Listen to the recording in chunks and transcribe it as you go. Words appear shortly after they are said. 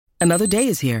Another day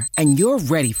is here, and you're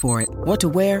ready for it. What to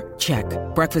wear? Check.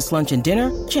 Breakfast, lunch, and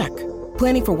dinner? Check.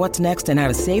 Planning for what's next and how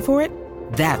to save for it?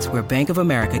 That's where Bank of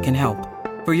America can help.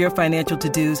 For your financial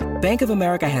to-dos, Bank of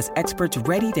America has experts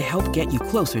ready to help get you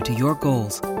closer to your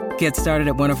goals. Get started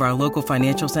at one of our local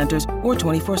financial centers or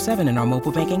 24/7 in our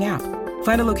mobile banking app.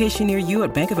 Find a location near you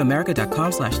at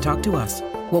bankofamerica.com/talktous.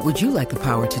 What would you like the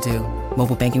power to do?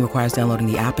 Mobile banking requires downloading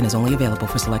the app and is only available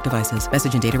for select devices.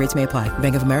 Message and data rates may apply.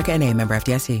 Bank of America N.A., member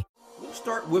FDIC. We'll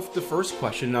start with the first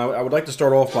question. Now, I would like to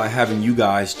start off by having you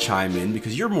guys chime in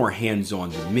because you're more hands-on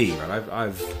than me, right?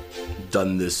 I've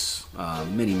done this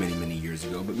many years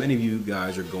ago, but many of you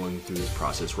guys are going through this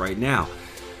process right now.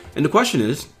 And the question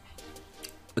is,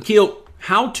 Akil,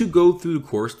 how to go through the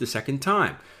course the second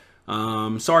time?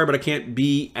 Sorry, but I can't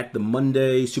be at the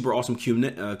Monday super awesome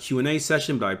Q&A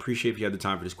session, but I appreciate if you have the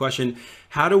time for this question.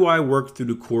 How do I work through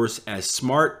the course as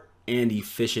smart and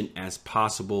efficient as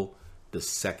possible the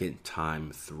second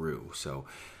time through? So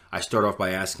I start off by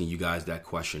asking you guys that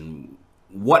question.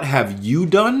 What have you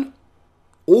done,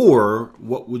 or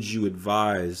what would you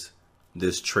advise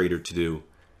this trader to do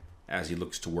as he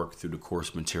looks to work through the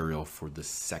course material for the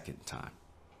second time?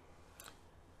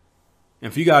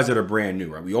 And for you guys that are brand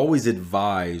new, right, we always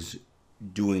advise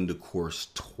doing the course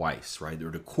twice, right?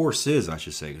 Or the courses, I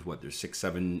should say, what, there's 6,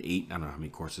 7, 8, I don't know how many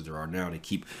courses there are now. They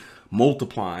keep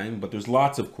multiplying, but there's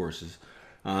lots of courses.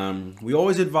 We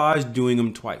always advise doing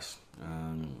them twice,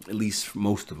 at least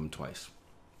most of them twice.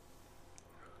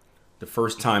 The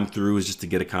first time through is just to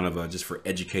get a kind of just for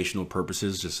educational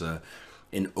purposes, just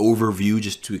an overview,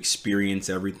 just to experience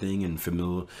everything and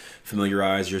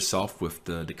familiarize yourself with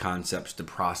the concepts, the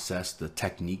process, the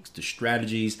techniques, the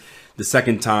strategies. The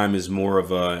second time is more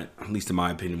of at least in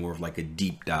my opinion, more of like a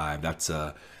deep dive. That's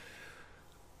a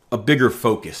bigger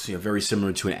focus, very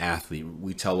similar to an athlete.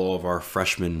 We tell all of our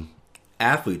freshman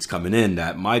athletes coming in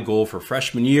that my goal for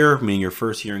freshman year, meaning your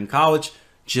first year in college,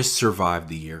 just survive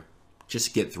the year.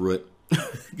 Just get through it.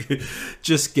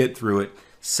 Just get through it.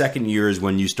 Second year is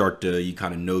when you you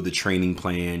kind of know the training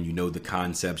plan, you know the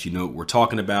concepts, you know what we're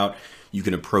talking about. You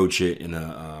can approach it in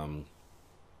a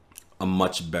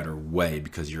much better way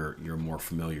because you're more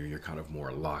familiar, you're kind of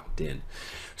more locked in.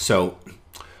 So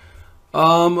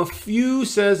a few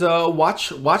says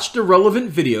watch the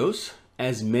relevant videos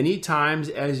as many times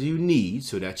as you need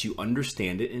so that you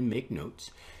understand it and make notes.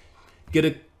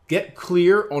 Get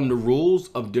clear on the rules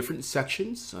of different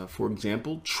sections. For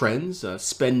example, trends.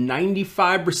 Spend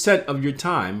 95% of your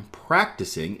time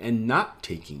practicing and not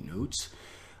taking notes.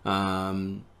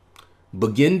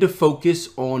 Begin to focus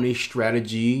on a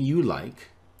strategy you like.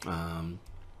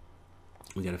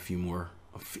 We got a few more,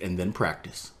 and then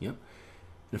practice. Yep,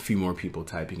 and a few more people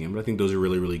typing in, but I think those are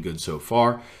really good so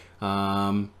far.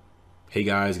 Hey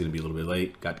guys, gonna be a little bit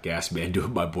late. Got gas man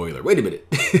doing my boiler. Wait a minute.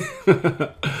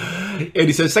 And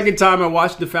he says, second time I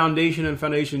watched the Foundation and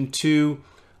Foundation 2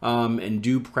 and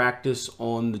do practice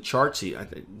on the charts. Do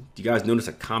you guys notice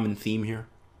a common theme here?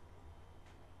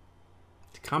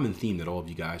 It's a common theme that all of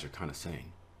you guys are kind of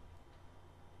saying.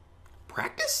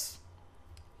 Practice?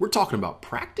 We're talking about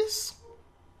practice?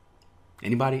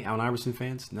 Anybody Allen Iverson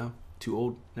fans? No? Too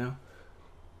old now?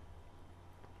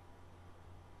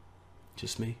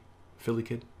 Just me? Philly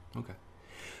kid? Okay.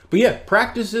 But yeah,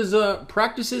 practice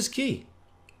is key.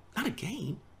 Not a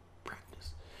game.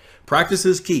 Practice. Practice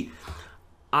is key.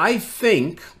 I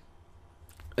think,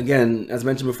 again, as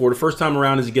mentioned before, the first time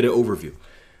around is to get an overview.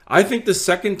 I think the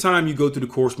second time you go through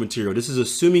the course material, this is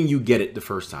assuming you get it the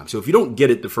first time. So if you don't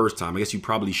get it the first time, I guess you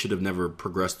probably should have never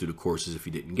progressed through the courses if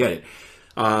you didn't get it.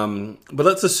 But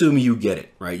let's assume you get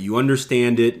it, right? You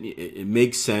understand it. It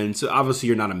makes sense. Obviously,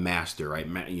 you're not a master, right?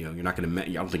 You're not going to,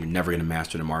 I don't think you're never going to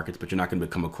master the markets, but you're not going to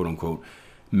become a quote unquote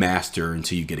master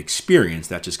until you get experience.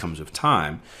 That just comes with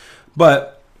time.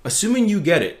 But assuming you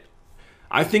get it,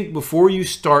 I think before you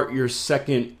start your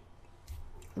second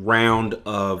round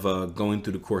of going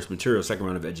through the course material, second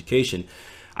round of education,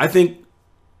 I think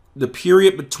the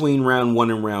period between round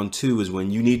 1 and round 2 is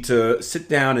when you need to sit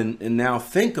down and now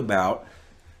think about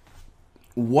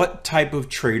what type of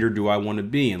trader do I want to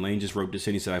be? And Lane just wrote this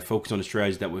in. He said, I focus on the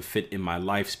strategies that would fit in my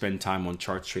life, spend time on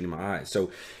charts, training my eyes.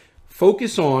 So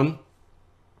focus on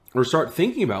or start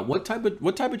thinking about what type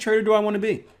of trader do I want to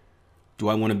be? Do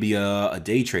I want to be a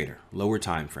day trader, lower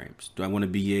time frames? Do I want to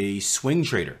be a swing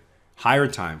trader, higher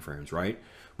time frames, right?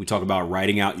 We talk about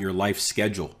writing out your life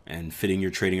schedule and fitting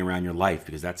your trading around your life,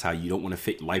 because that's how you don't want to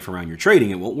fit life around your trading.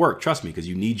 It won't work. Trust me, because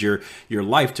you need your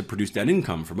life to produce that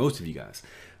income for most of you guys.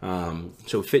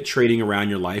 So fit trading around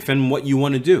your life and what you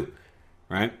want to do,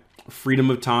 right?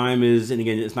 Freedom of time is, and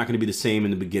again, it's not going to be the same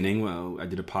in the beginning. Well, I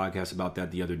did a podcast about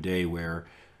that the other day where,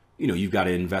 you've got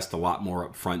to invest a lot more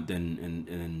up front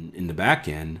than in the back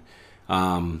end.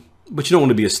 But you don't want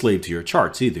to be a slave to your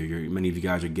charts either. Many of you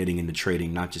guys are getting into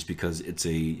trading not just because it's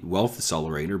a wealth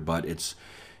accelerator, but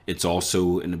it's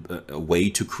also a way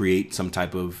to create some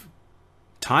type of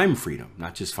time freedom,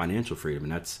 not just financial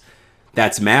freedom. And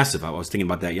that's massive. I was thinking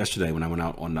about that yesterday when I went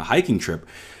out on the hiking trip.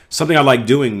 Something I like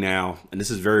doing now, and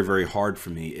this is very, very hard for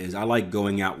me, is I like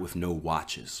going out with no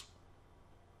watches.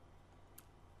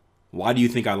 Why do you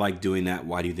think I like doing that?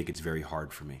 Why do you think it's very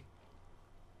hard for me?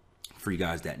 For you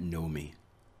guys that know me.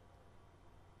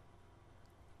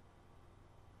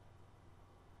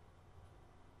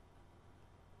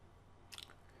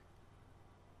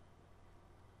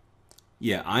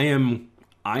 Yeah, I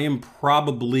am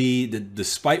probably,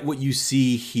 despite what you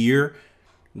see here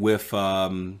with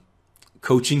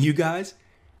coaching you guys,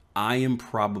 I am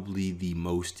probably the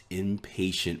most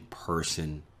impatient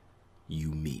person you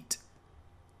meet.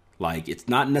 Like, it's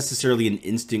not necessarily an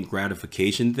instant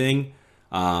gratification thing,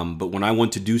 but when I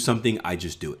want to do something, I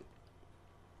just do it.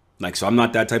 Like, so I'm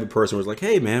not that type of person who's like,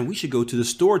 hey, man, we should go to the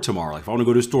store tomorrow. Like, if I want to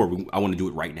go to the store, I want to do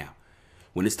it right now.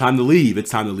 When it's time to leave, it's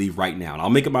time to leave right now. And I'll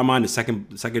make up my mind the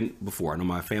second before. I know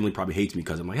my family probably hates me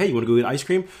because I'm like, hey, you want to go get ice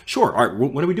cream? Sure. All right,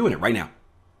 when are we doing it? Right now.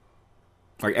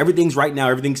 All right, everything's right now.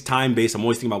 Everything's time-based. I'm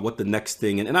always thinking about what the next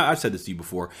thing, and I've said this to you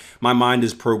before. My mind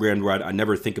is programmed where I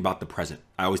never think about the present.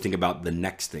 I always think about the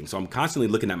next thing. So I'm constantly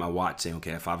looking at my watch saying,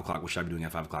 okay, at 5 o'clock, what should I be doing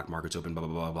at 5 o'clock? Market's open, blah,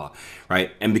 blah, blah, blah,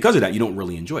 right? And because of that, you don't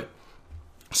really enjoy it.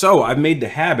 So I've made the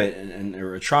habit,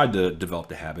 or tried to develop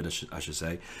the habit, I should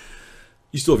say.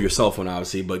 You still have your cell phone,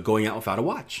 obviously, but going out without a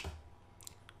watch.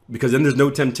 Because then there's no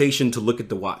temptation to look at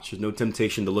the watch. There's no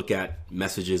temptation to look at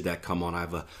messages that come on. I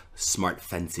have a smart,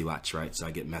 fancy watch, right? So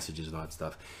I get messages and all that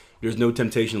stuff. There's no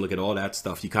temptation to look at all that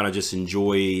stuff. You kind of just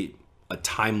enjoy a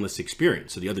timeless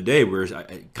experience. So the other day,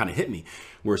 it kind of hit me.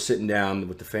 We're sitting down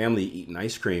with the family eating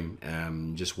ice cream,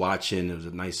 just watching. It was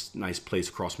a nice place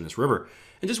across from this river,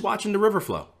 and just watching the river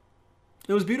flow.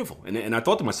 It was beautiful. And I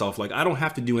thought to myself, like, I don't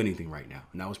have to do anything right now.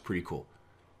 And that was pretty cool.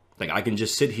 Like, I can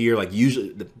just sit here, like,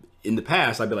 usually in the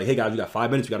past, I'd be like, hey guys, we got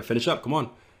 5 minutes, we got to finish up, come on.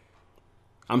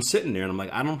 I'm sitting there and I'm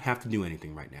like, I don't have to do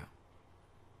anything right now.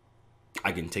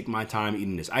 I can take my time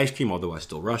eating this ice cream, although I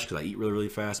still rush because I eat really, really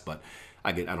fast, but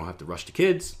I don't have to rush the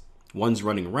kids. One's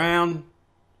running around.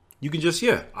 You can just,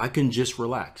 I can just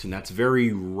relax. And that's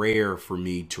very rare for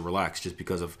me to relax just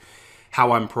because of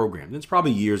how I'm programmed. It's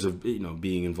probably years of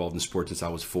being involved in sports since I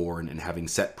was 4 and having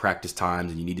set practice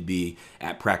times, and you need to be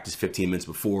at practice 15 minutes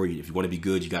before. If you want to be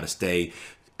good, you got to stay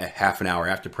a half an hour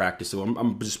after practice. So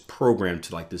I'm just programmed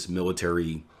to like this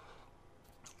military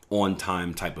on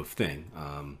time type of thing.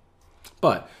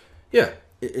 But yeah,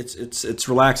 it's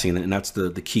relaxing, and that's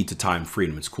the key to time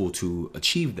freedom. It's cool to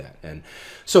achieve that. And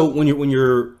so when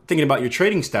you're thinking about your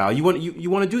trading style, you want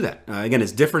to do that. Again,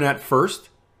 it's different at first.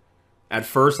 At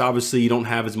first, obviously, you don't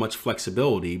have as much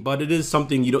flexibility, but it is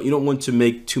something you don't want to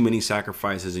make too many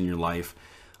sacrifices in your life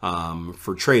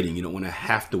for trading. You don't want to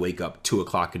have to wake up 2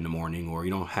 o'clock in the morning, or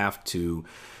you don't have to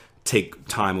take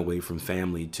time away from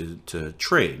family to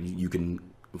trade. You can,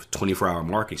 24-hour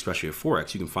market, especially at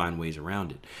Forex, you can find ways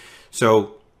around it.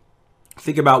 So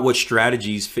think about what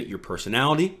strategies fit your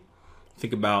personality.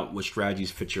 Think about what strategies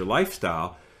fit your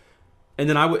lifestyle. And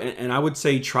then I would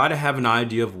say try to have an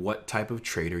idea of what type of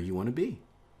trader you want to be.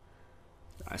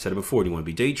 I said it before. Do you want to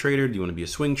be day trader? Do you want to be a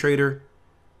swing trader?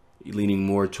 You're leaning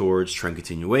more towards trend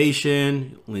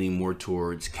continuation, leaning more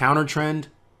towards counter trend,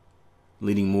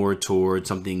 leaning more towards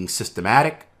something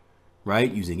systematic,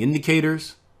 right? Using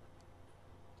indicators,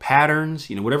 patterns,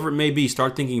 whatever it may be.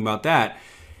 Start thinking about that.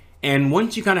 And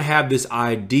once you kind of have this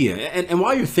idea, and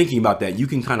while you're thinking about that, you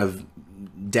can kind of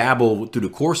dabble through the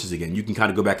courses again. You can kind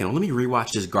of go back and let me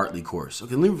rewatch this Gartley course.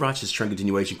 Okay, let me watch this trend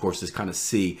continuation course to kind of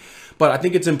see. But I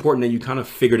think it's important that you kind of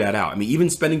figure that out. I mean, even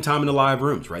spending time in the live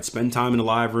rooms, right? Spend time in the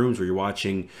live rooms where you're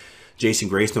watching Jason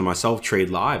Grayson and myself trade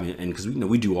live. And because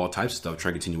we do all types of stuff,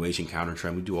 trend continuation, counter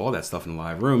trend, we do all that stuff in the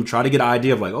live room. Try to get an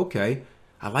idea of like, okay,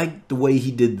 I like the way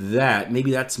he did that. Maybe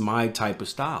that's my type of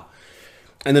style.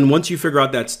 And then once you figure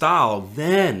out that style,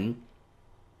 then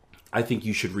I think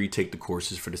you should retake the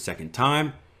courses for the second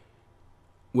time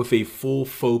with a full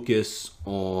focus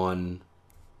on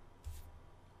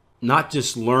not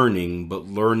just learning, but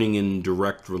learning in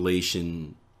direct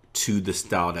relation to the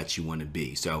style that you want to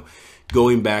be. So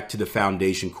going back to the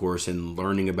foundation course and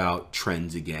learning about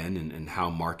trends again and how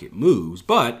market moves,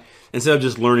 but instead of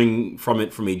just learning from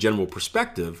it from a general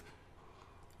perspective,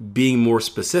 being more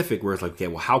specific where it's like, okay,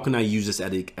 well, how can I use this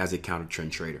as a counter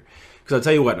trend trader? Because I'll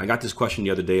tell you what, I got this question the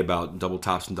other day about double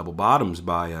tops and double bottoms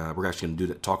by, we're actually going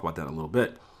to talk about that in a little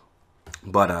bit.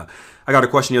 But I got a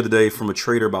question the other day from a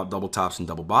trader about double tops and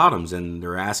double bottoms, and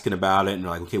they're asking about it, and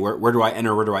they're like, okay, where do I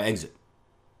enter? Where do I exit?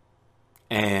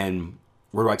 And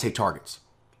where do I take targets?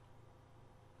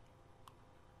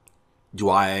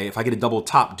 If I get a double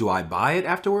top, do I buy it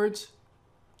afterwards?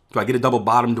 Do I get a double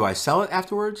bottom? Do I sell it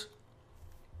afterwards?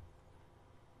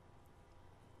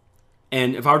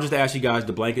 And if I were just to ask you guys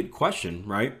the blanket question,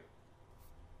 right?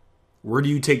 Where do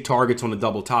you take targets on a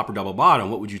double top or double bottom?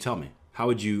 What would you tell me? How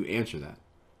would you answer that?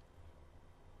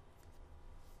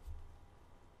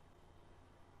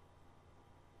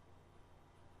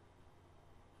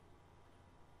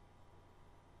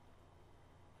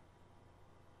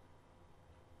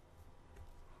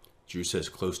 Drew says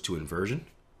close to inversion.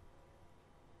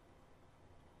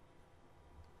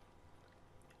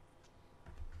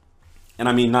 And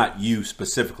I mean, not you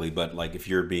specifically, but like if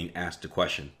you're being asked a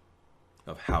question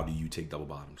of how do you take double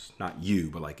bottoms? Not you,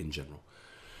 but like in general.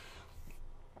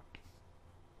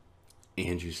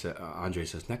 Andre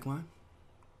says neckline.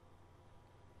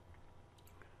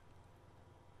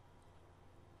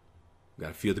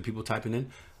 Got a few other people typing in.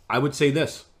 I would say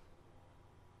this.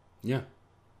 Yeah.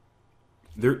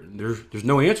 There's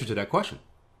no answer to that question.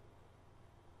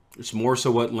 It's more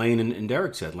so what Lane and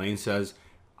Derek said. Lane says,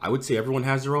 I would say everyone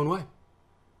has their own way.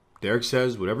 Derek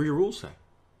says, whatever your rules say.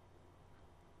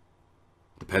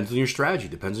 Depends on your strategy.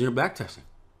 Depends on your back testing.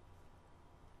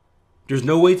 There's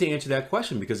no way to answer that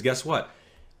question because guess what?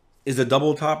 Is a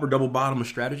double top or double bottom a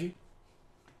strategy?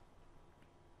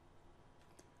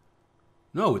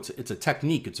 No, it's a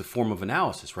technique. It's a form of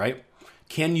analysis, right?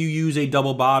 Can you use a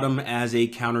double bottom as a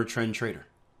counter trend trader?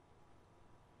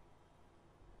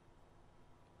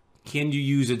 Can you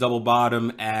use a double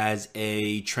bottom as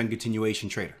a trend continuation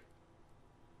trader?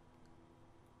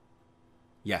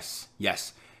 Yes,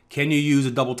 yes. Can you use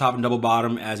a double top and double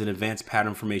bottom as an advanced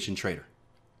pattern formation trader?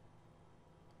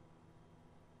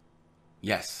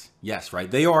 Yes, yes, right?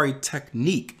 They are a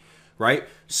technique, right?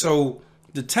 So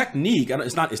the technique,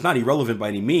 it's not irrelevant by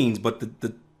any means, but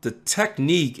the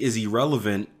technique is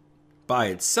irrelevant by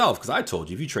itself. Because I told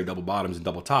you, if you trade double bottoms and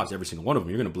double tops, every single one of them,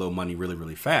 you're going to blow money really,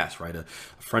 really fast, right? A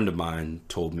friend of mine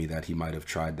told me that he might have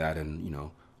tried that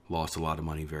and, lost a lot of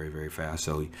money very, very fast.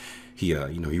 So he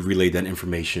relayed that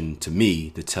information to me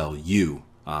to tell you.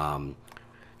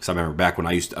 Because I remember back when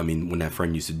when that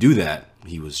friend used to do that,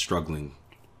 he was struggling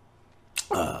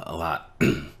a lot.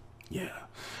 Yeah.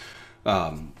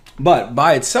 But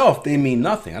by itself, they mean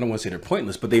nothing. I don't want to say they're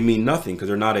pointless, but they mean nothing because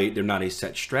they're not a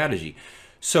set strategy.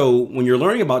 So when you're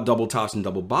learning about double tops and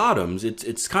double bottoms,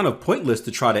 it's kind of pointless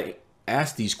to try to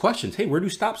ask these questions. Hey, where do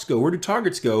stops go? Where do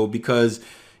targets go? Because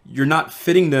you're not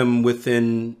fitting them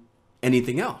within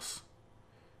anything else,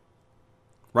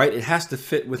 right? It has to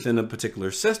fit within a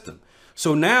particular system.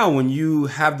 So now when you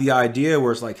have the idea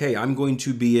where it's like, hey, I'm going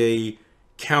to be a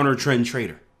counter trend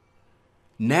trader.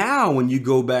 Now, when you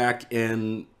go back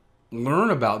and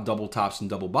learn about double tops and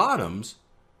double bottoms,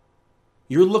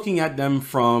 you're looking at them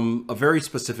from a very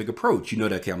specific approach. You know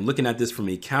that, okay, I'm looking at this from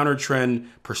a counter trend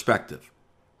perspective,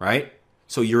 right?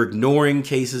 So you're ignoring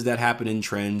cases that happen in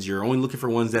trends. You're only looking for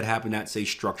ones that happen at, say,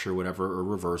 structure, whatever, or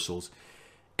reversals.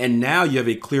 And now you have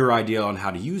a clear idea on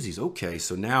how to use these. Okay,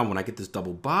 so now when I get this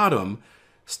double bottom,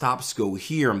 stops go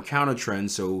here. I'm counter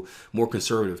trend, so more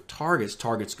conservative targets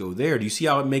go there. Do you see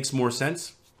how it makes more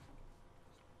sense?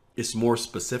 It's more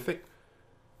specific.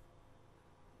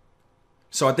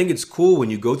 So I think it's cool when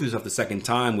you go through stuff the second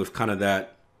time with kind of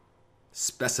that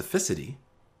specificity,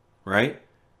 right?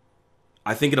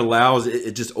 I think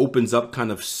it just opens up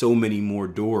kind of so many more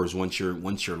doors once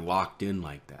you're locked in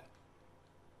like that.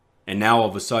 And now all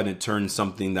of a sudden it turns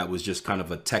something that was just kind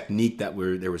of a technique that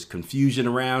there was confusion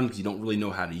around because you don't really know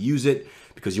how to use it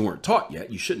because you weren't taught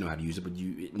yet. You should know how to use it, but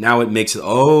now it makes it,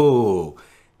 oh,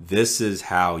 this is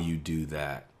how you do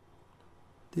that.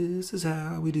 This is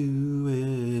how we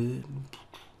do it.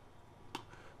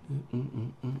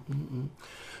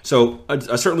 So I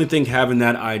certainly think having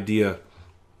that idea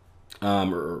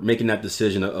or making that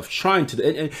decision of trying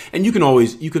to, and you can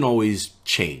always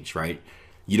change, right?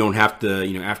 You don't have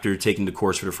to, after taking the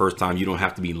course for the first time, you don't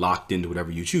have to be locked into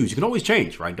whatever you choose. You can always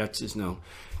change, right?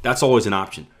 That's always an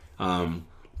option.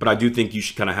 But I do think you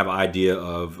should kind of have an idea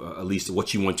of at least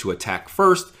what you want to attack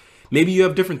first. Maybe you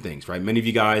have different things, right? Many of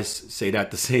you guys say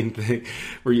that the same thing.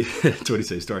 Where you, that's what he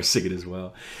says, start singing as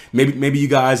well. Maybe you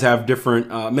guys have different.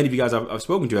 Many of you guys I've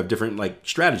spoken to have different like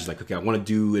strategies. Like, okay, I want to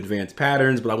do advanced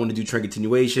patterns, but I want to do trend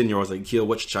continuation. You're always like, Keel,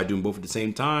 what should I do both at the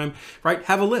same time? Right?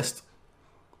 Have a list,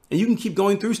 and you can keep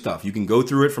going through stuff. You can go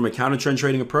through it from a counter trend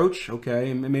trading approach,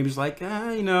 okay, and maybe it's like,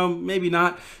 maybe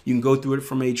not. You can go through it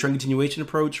from a trend continuation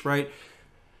approach, right?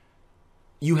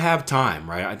 You have time,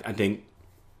 right? I think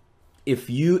if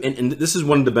you, and this is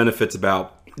one of the benefits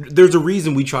about, there's a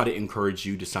reason we try to encourage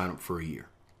you to sign up for a year,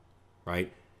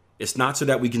 right? It's not so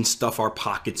that we can stuff our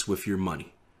pockets with your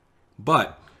money.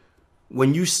 But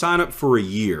when you sign up for a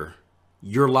year,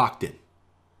 you're locked in.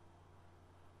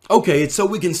 Okay, it's so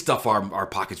we can stuff our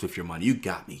pockets with your money. You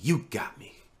got me. You got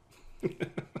me.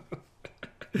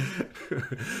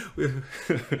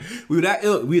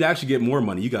 We'd actually get more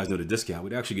money. You guys know the discount.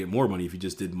 We'd actually get more money if you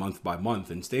just did month by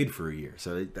month and stayed for a year.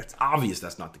 So that's obvious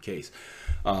that's not the case.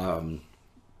 OG,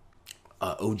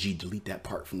 delete that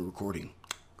part from the recording.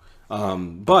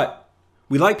 But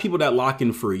we like people that lock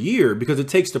in for a year because it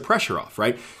takes the pressure off,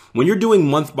 right? When you're doing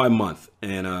month by month,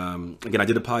 and again, I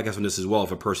did a podcast on this as well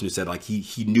of a person who said like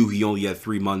he knew he only had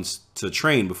 3 months to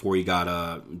train before he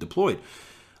got deployed.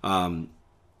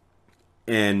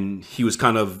 And he was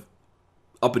kind of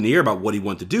up in the air about what he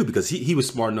wanted to do because he was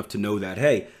smart enough to know that,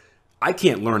 hey, I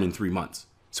can't learn in 3 months.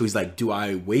 So he's like, do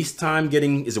I waste time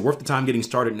is it worth the time getting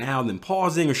started now and then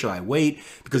pausing, or should I wait?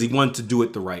 Because he wanted to do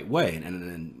it the right way,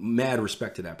 and mad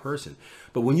respect to that person.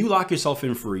 But when you lock yourself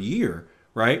in for a year,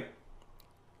 right,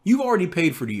 you've already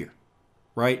paid for the year,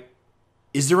 right?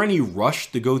 Is there any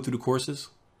rush to go through the courses?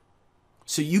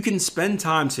 So you can spend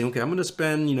time saying, okay, I'm going to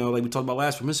spend, like we talked about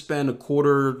last week, I'm going to spend a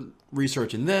quarter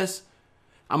researching this.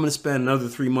 I'm going to spend another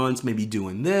 3 months maybe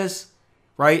doing this.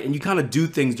 Right? And you kind of do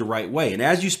things the right way. And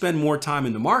as you spend more time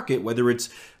in the market, whether it's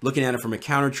looking at it from a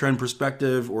counter trend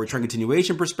perspective or a trend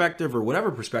continuation perspective or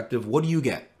whatever perspective, what do you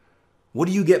get? What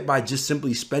do you get by just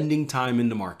simply spending time in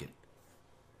the market?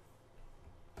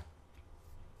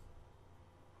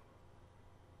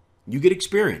 You get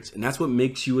experience, and that's what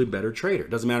makes you a better trader.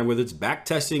 It doesn't matter whether it's back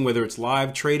testing, whether it's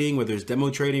live trading, whether it's demo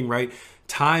trading, right?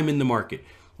 Time in the market,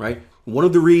 right? One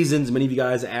of the reasons many of you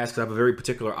guys ask, I have a very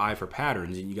particular eye for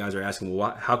patterns, and you guys are asking,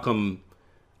 well, how come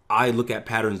I look at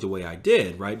patterns the way I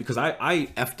did, right? Because I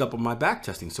effed up on my back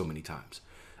testing so many times.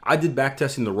 I did back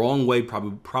testing the wrong way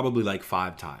probably like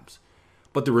 5 times.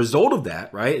 But the result of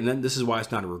that, right, and then this is why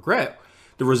it's not a regret,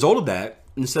 the result of that,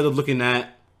 instead of looking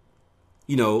at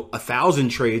 1,000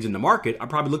 trades in the market, I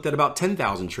probably looked at about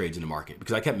 10,000 trades in the market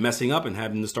because I kept messing up and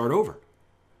having to start over.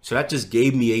 So that just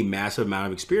gave me a massive amount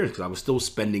of experience because I was still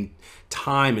spending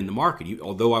time in the market.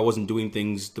 Although I wasn't doing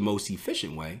things the most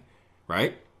efficient way,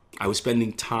 right? I was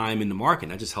spending time in the market,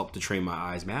 and that just helped to train my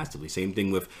eyes massively. Same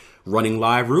thing with running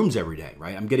live rooms every day,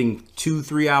 right? I'm getting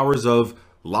 2-3 hours of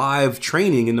live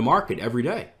training in the market every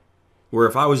day. Where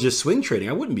if I was just swing trading,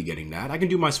 I wouldn't be getting that. I can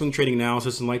do my swing trading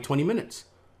analysis in like 20 minutes.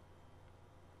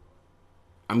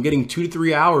 I'm getting 2 to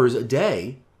 3 hours a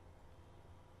day,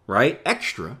 right?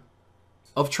 Extra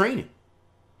of training.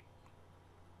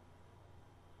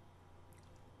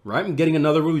 Right? I'm getting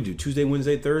another, what do we do? Tuesday,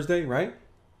 Wednesday, Thursday, right?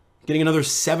 Getting another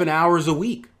 7 hours a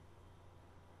week.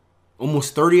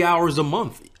 Almost 30 hours a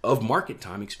month of market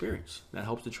time experience. That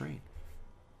helps to train.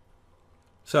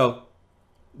 So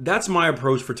that's my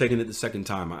approach for taking it the second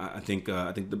time. I think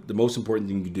the most important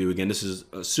thing you do, again, this is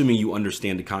assuming you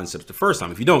understand the concepts the first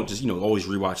time. If you don't, just always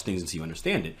rewatch things until you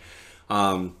understand it.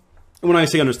 When I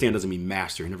say understand, doesn't mean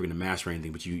master. You're never going to master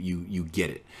anything, but you get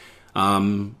it.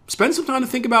 Spend some time to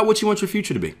think about what you want your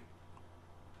future to be.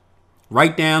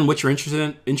 Write down what you're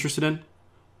interested in.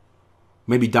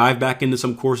 Maybe dive back into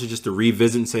some courses just to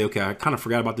revisit and say, okay, I kind of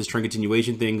forgot about this trend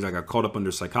continuation things. I got caught up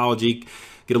under psychology.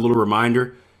 Get a little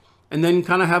reminder. And then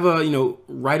kind of have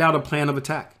write out a plan of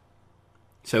attack.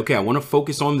 Say, okay, I want to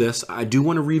focus on this. I do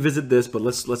want to revisit this, but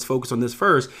let's focus on this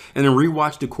first. And then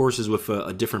rewatch the courses with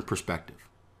a different perspective.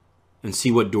 And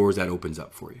see what doors that opens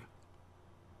up for you.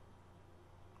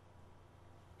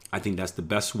 I think that's the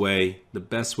best way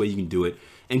you can do it.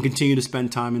 And continue to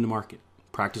spend time in the market.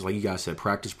 Practice, like you guys said,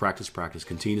 practice.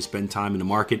 Continue to spend time in the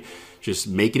market. Just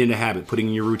make it into a habit, putting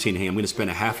in your routine. Hey, I'm going to spend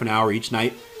a half an hour each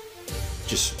night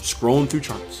just scrolling through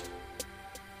charts.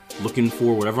 Looking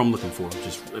for whatever I'm looking for.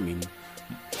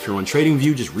 If you're on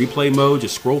TradingView, just replay mode,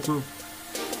 just scroll through.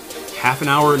 Half an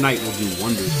hour a night will do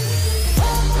wonders for you.